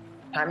بکنیم؟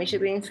 همیشه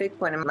به این فکر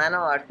کنیم من و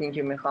آرتین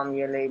که میخوام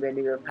یه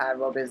لیبلی به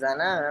پروا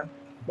بزنم،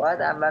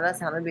 باید اول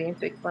از همه به این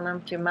فکر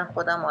کنم که من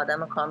خودم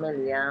آدم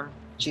کاملیم،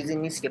 چیزی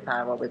نیست که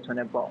پروا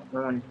بتونه با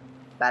اون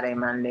برای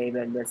من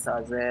لیبل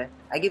بسازه.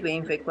 اگه به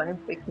این فکر کنیم،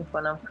 فکر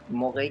میکنم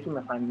موقعی که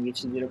میخوایم یه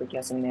چیزی رو به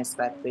کسی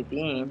نسبت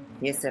بدیم،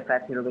 یه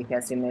صفتی رو به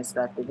کسی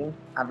نسبت بدیم،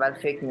 اول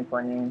فکر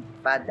میکنیم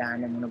بعد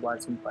دهنمون رو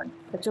باز میکنیم.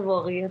 بچه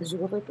واقعیتش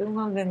رو فکر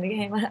میکنم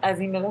زندگی من از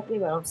این به بعد خیلی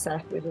برام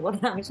سخت بشه،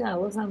 باید همیشه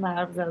حواسم به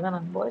حرف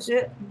زدنم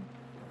باشه.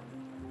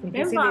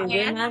 این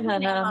واقعیت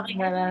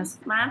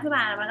من تو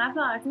برنامه قبل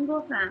آرتین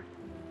گفتم،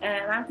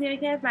 من توی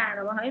یکی از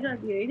برنامه‌های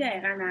رادیویی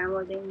دقیقاً در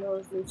مورد این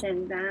موضوع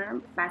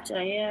شنیدم.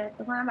 بچه‌های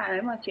فکر کنم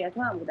برای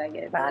ماکیاتو هم بود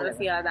اگه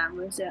درست یادم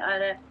باشه.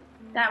 آره،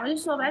 در موردش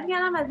صحبت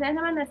کردم و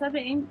ذهن من نسبت به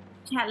این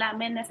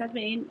کلمه، نسبت به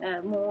این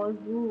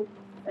موضوع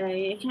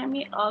یه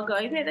کمی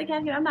آگاهی پیدا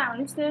کرد که من در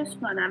موردش سرچ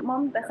کنم.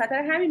 ما به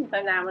خاطر همین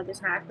می‌خوایم در موردش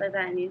حرف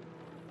بزنیم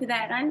که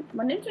دقیقاً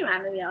ما نمی‌تونیم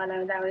الان یه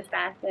عالمه در موردش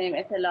بحث کنیم،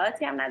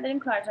 اطلاعاتی هم نداریم،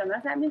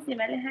 کارشناس هم نیستیم،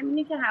 ولی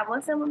همینی که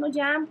حواسمون رو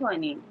جمع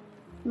کنیم.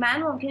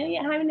 من ممکنه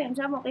همین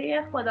امشب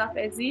موقع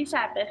خدافظی،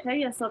 شب بخیر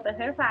یا صبح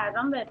بخیر،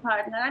 فردام به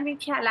پارتنرم یک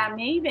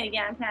کلمه‌ای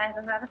بگم که از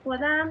نظر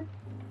خودم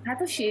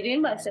حتی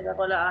شیرین باشه به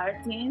قول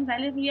آرتین،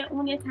 ولی روی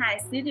اون یه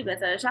تأثیری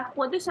بذاره. شاید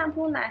خودش هم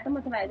تو اون لحظه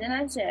متوجه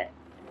نشه،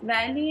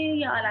 ولی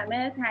یه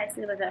عالمه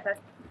تأثیر بذاره. پس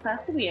کار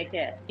خوبیه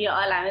که یه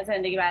عالمه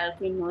زندگی برای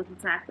توی موضوع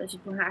سخت باشه،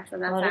 تو حرف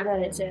شدن سخت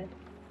بشه.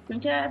 چون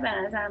که به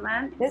نظر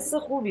من حس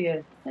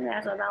خوبیه. خیلی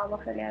از آدم با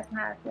خیلی از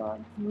حرفا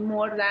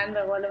مردن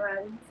به قول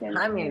من.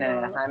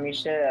 همینه،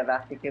 همیشه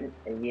وقتی که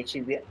یه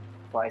چیزی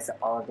باعث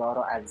آزار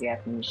و اذیت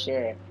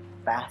میشه،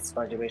 بحث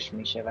راجبش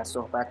میشه و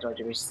صحبت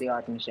راجبش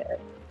زیاد میشه.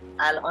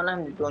 الان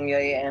هم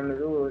دنیای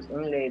امروز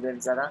این لیبل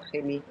زدن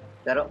خیلی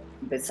داره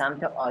به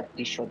سمت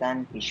عادی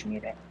شدن پیش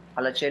میره.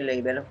 حالا چه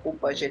لیبل خوب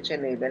باشه چه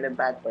لیبل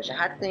بد باشه،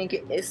 حتی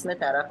اینکه اسم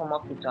طرف ما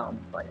کوتاه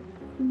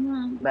میکنیم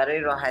برای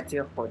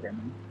راحتی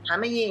خودمون.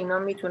 همه اینا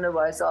میتونه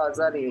باعث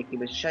آزار یکی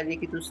بشه. شاید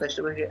یکی دوست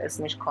داشته باشه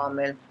اسمش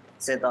کامل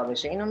صدا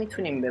بشه. اینو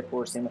میتونیم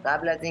بپرسیم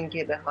قبل از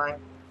اینکه بخوایم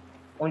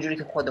اونجوری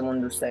که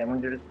خودمون دوست داریم،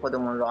 اونجوری که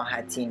خودمون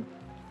راحتیم،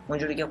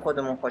 اونجوری که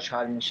خودمون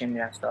خوشحال میشیم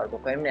رفتار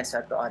بکنیم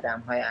نسبت به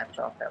آدم‌های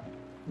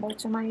اطرافمون.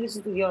 بچه من یه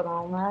چیزی یادم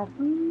اومد،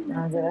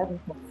 نظرات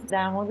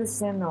در مورد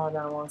سن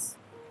آدم هست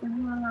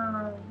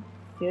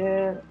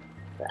که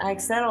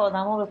اکثر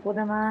آدم ها به خود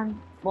من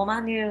با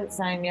من یه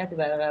صمیمیتی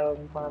برقرار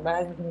میکنن.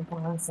 بعضی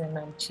میکنن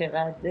سنم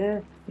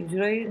چقدره، یه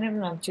جورایی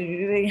نمیدونم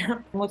چجوری بگم،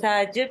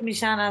 متعجب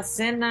میشن از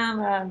سنم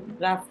و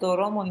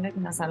رفتارام و اینا که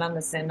مثلا به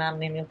سنم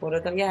نمیخوره.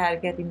 تا یه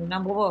حرکتی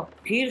میبینم بابا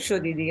پیر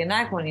شدی دیگه،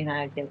 نکن این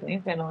حرکت،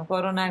 این فلان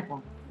کارو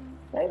نکن.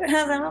 به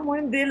نظر من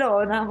مهم دل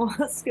آدم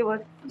هست که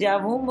باید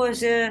جوون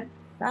باشه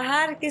و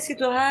هر کسی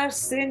تو هر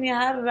سنی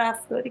هر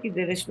رفتاری که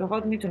دلش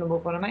بخواد میتونه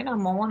بکنه. من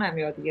اینم مامانم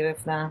یاد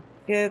گرفتم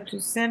که تو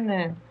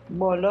سن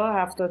بالا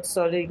 70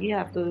 سالگی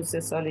 73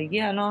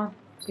 سالگی الان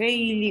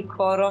خیلی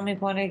کارا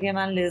میکنه که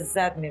من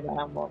لذت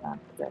میبرم واقعا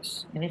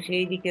ازش. یعنی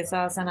خیلی کسا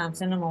اصلا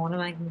همسن مامان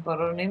من که این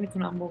کارا رو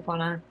نمیتونم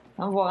بکنن،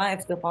 من واقعا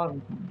افتخار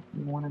میکنم.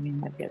 مامانم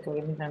این حرکت‌ها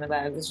رو میزنه،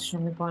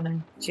 ورزششون میکنه،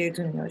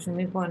 چیتونیاشون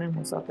میکنه،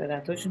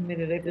 مسافرتاشون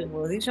میره، رفیق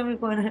بازیشون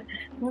میکنه.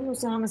 من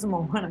دوست دارم مثل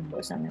مامانم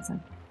باشم، مثلا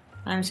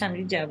همیشه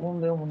همین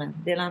جوون بمونم،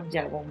 دلم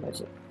جوون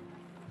باشه.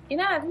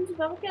 اینا از این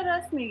چیزا که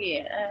راست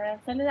میگی،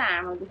 خیلی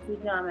در مورد توی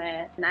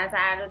جامعه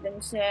نظر داده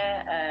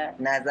میشه.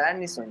 نظر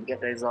نیست اون دیگه،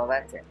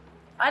 قضاوته.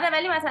 آره،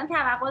 ولی مثلا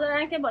توقع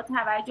دارن که با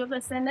توجه به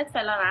سنت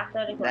فلان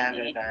رفتاری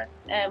کنی.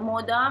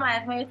 مدام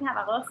از ما یه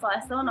توقع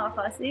خواسته و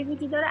ناخواسته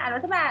وجود داره.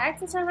 البته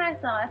برعکسش هم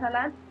هست.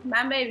 مثلا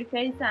من بیبی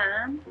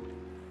فیسم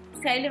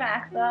خیلی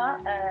وقتا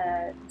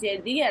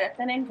جدی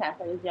گرفته نمیشن،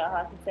 خیلی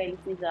جاها خیلی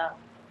چیزا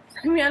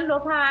میان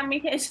لپ هم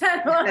میکشن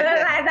و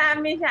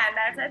ردم میشن،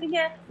 در صورتی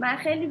که من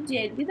خیلی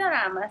جدی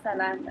دارم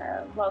مثلا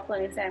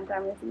واکنش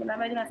میکنم نسیم،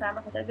 ولی مثلا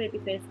به خاطر بیبی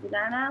فیس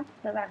بودنم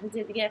وقتی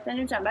جدی گرفته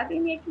نمیشم. بعد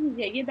این یکی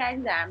ویژگی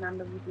بعدی در من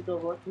به وجود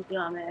آورد تو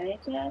جامعه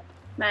که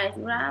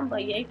مجبورم با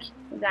یک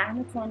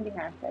لحن تندی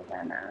حرف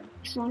بزنم،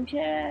 چون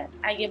که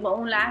اگه با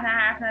اون لحن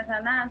حرف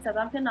نزنم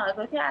صدام که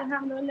نازکه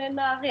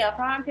الحمدلله،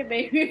 قیافم هم که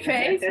بیبی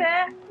فیسه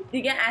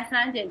دیگه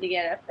اصلا جدی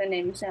گرفته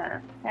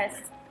نمیشم. پس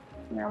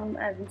اون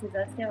از این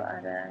چیزاست که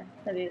آره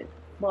خیلی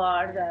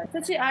بار داره. تو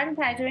چی آرتین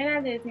تجربه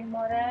نداری این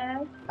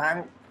مورد؟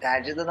 من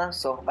ترجیح دادم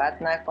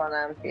صحبت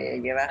نکنم که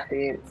یه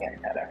وقتی یعنی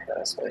طرفدار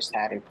از خودش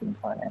تعریف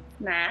میکنه.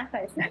 نه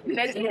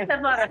خیلی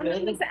اتفاقا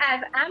نیست از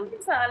امن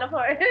سوالا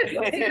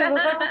پرسیدم.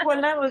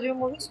 کلا راجع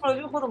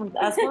به خودمون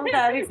اصلا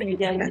تعریف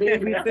میکنیم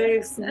بیبی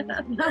فیس.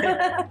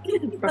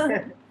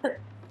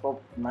 خب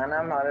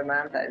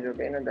منم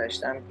تجربه اینو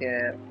داشتم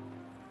که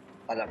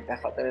حالا به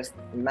خاطر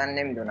من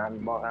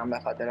نمیدونم واقعا به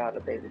خاطر حالا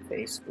بیبی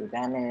فیس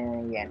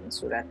بودنه، یعنی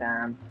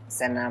صورتم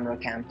سنم رو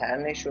کمتر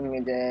نشون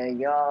میده،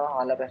 یا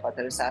حالا به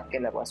خاطر سبک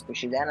لباس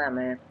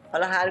پوشیدنمه،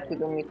 حالا هر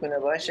کدوم میتونه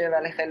باشه.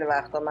 ولی خیلی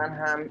وقتا من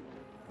هم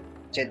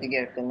جدی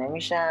گرفته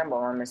نمیشم،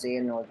 با من مثل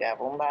یه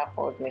نوجوان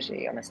برخورد میشه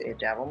یا مثل یه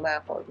جوان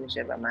برخورد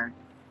میشه و من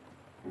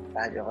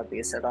بعضی اوقات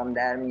دیگه صدام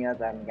در میاد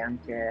و میگم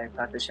که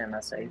کارت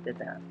شناسایی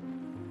بدم.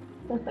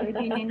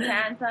 ببینین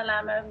چند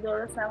سالمه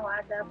درست هم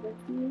معدب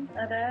بودی؟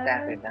 آره؟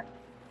 دقیقا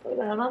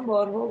من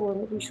بارها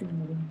پیشون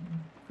میدونم.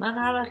 من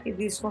هر وقت که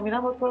دیسکو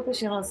میرم با کارت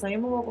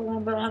شناساییمو با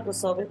خودم برم تا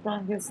ثابت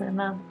کنم که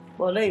سنم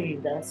بالای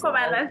 17 سال. خب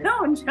الان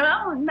اونجا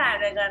اون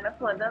مردگان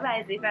خدا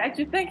وظیفه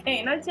شده که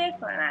اینا چک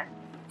کنن.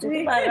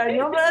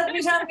 بغلیام رد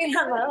میشم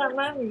میرم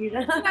من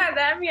میگیرم.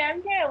 دارم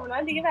میگم که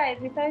اونا دیگه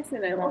وظیفه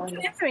شده. خب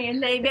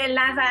نمیتونین لیبل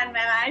نزن به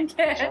من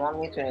که شما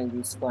میتونین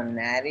دیسکو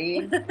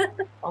نری.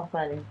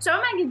 آفرین. شما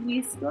مگه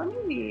دیسکو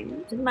میری؟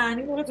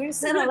 معنی بوده تو این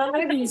سن آدم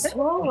بره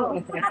دیسکو.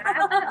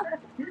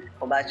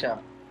 خب بچه‌ها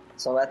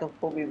صحبت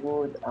خوبی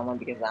بود اما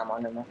دیگه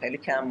زمانمون خیلی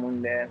کم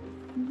مونده.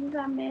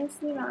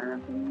 مرسی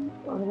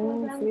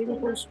آره خیلی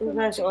خوش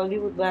گذشت، عالی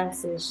بود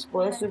بحثش.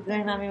 باعث شد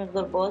ذهنم یه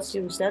مقدار باز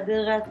شه، بیشتر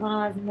دقت کنم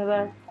از این به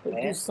بعد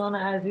دوستان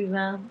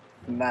عزیزم.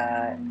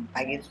 و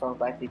اگه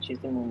صحبتی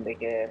چیزی مونده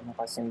که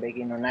می‌خواستیم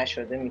بگین و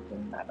نشده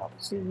میتونیم الان.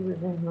 چیزی به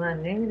ذهن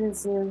من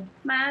نمیرسه.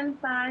 من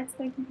فقط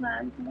فکر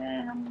می‌کنم که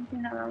همون که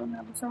هممون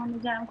حواسمون رو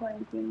جمع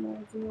کنیم که این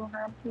موضوع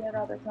هم توی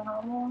رابطه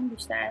هامون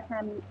بیشتر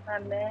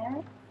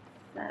همه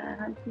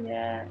هم توی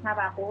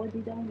توقع و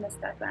دیدمون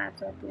نسبت به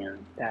اطرافیان.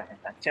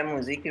 دقیقاً. چه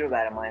موزیکی رو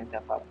برای ما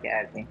انتخاب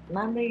کردیم؟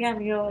 من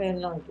بگم یا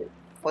الناز؟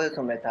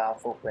 خودتون به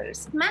توافق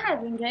برسید. من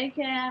از اونجایی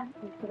که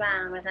تو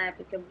برنامه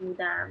قبلی که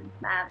بودم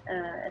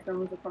اسم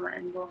موزیک رو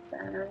من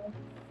گفتم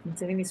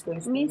میتونی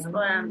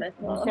میسپرم به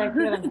تو.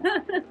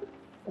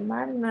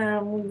 من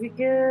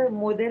موزیک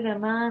مدل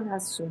من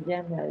از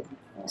سوگند هست.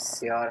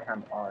 بسیار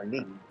هم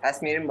عالی.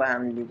 پس میریم با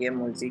هم دیگه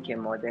موزیک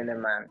مدل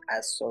من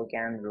از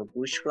سوگند رو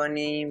گوش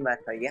کنیم و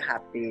تا یه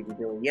هفته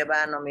دیگه و یه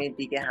برنامه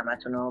دیگه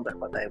همتون رو به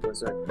خدای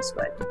بزرگ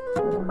میسپاریم.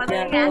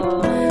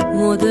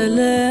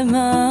 مدل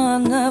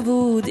من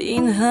نبود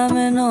این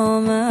همه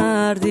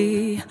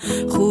نامردی،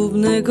 خوب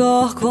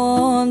نگاه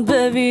کن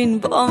ببین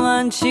با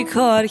من چی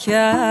کار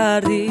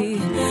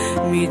کردی.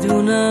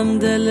 میدونم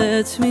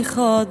دلت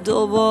میخواد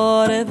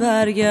دوباره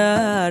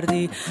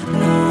برگردی،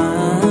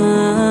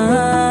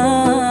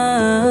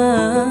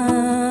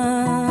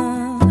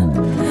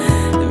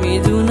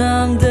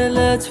 میدونم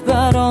دلت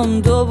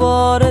برام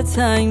دوباره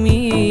تنگ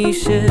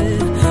میشه،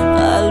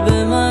 قلب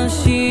من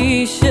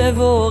شیشه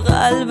و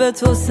قلب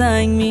تو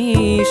سنگ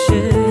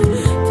میشه،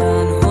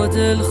 تنها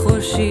دل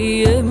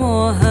خوشی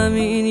ما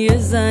همین یه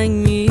زنگ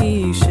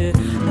میشه.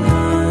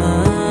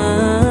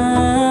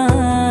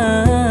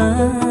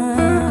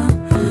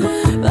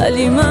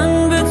 ولی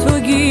من به تو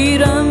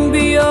گیرم،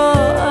 بیا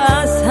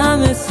از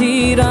همه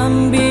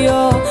سیرم،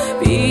 بیا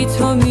بی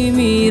تو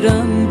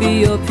میمیرم،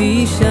 بیا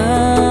پیشم.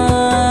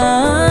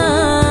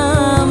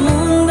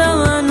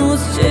 موندم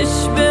هنوز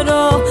چشم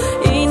راه،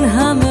 این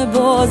همه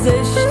باز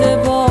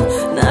اشتباه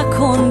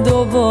نکن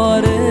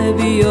دوباره،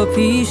 بیا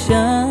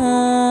پیشم.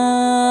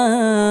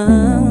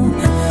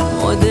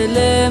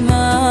 مدل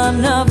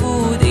من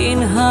نبود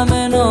این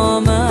همه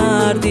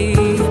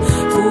نامردی،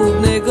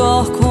 خوب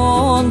نگاه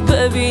کن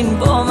ببین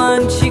با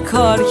من چی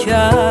کار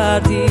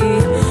کردی.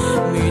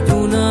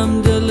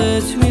 میدونم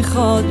دلت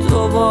میخواد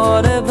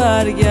دوباره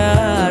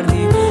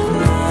برگردی،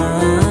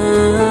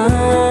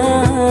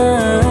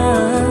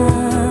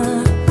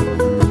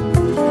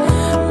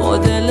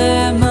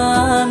 مدل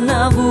من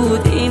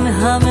نبود این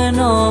همه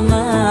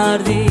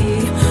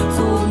نامردی،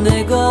 خوب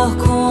نگاه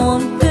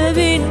کن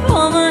ببین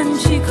با من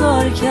چی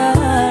کار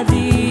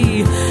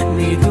کردی.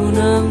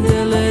 میدونم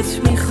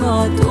دلت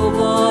میخواد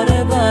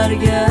دوباره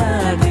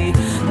برگردی،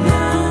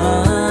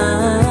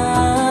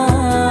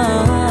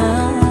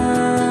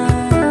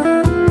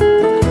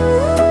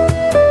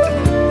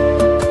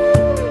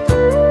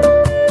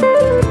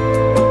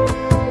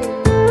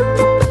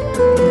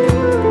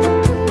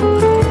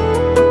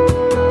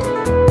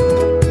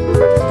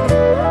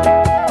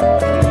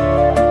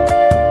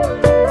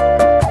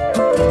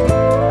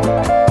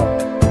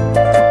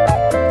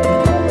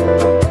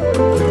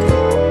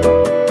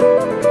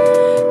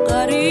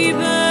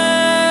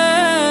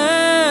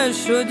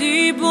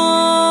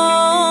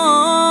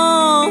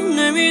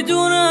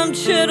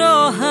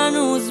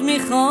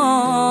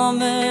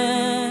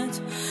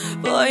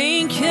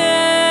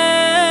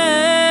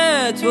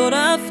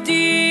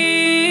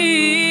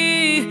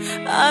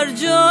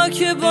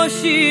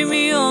 باشی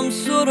میام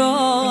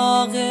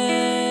سراغت،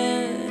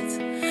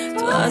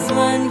 تو از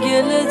من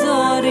گله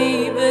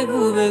داری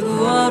بگو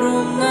بگو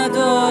آروم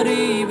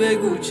نداری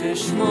بگو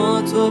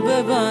چشماتو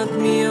ببند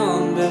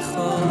میام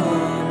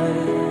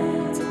بخوابت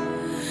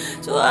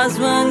تو از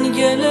من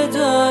گله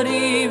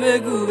داری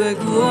بگو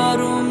بگو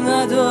آروم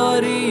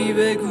نداری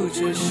بگو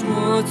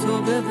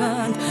چشماتو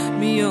ببند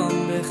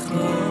میام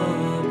بخوابت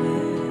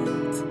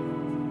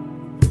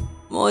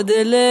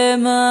مدل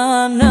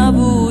من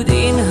نبود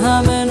این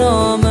همه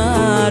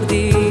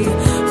نامردی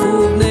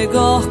خوب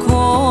نگاه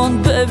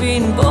کن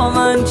ببین با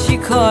من چی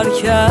کار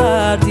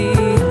کردی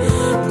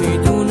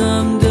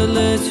میدونم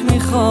دلت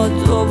میخواد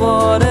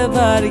دوباره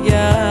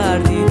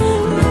برگردی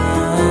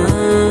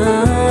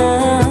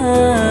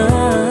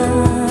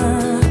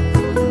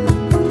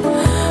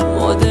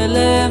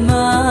مدل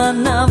من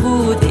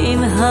نبود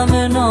این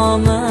همه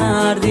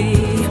نامردی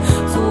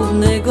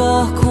خوب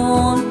نگاه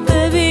کن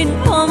ببین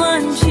با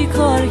من چی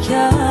کار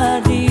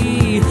کردی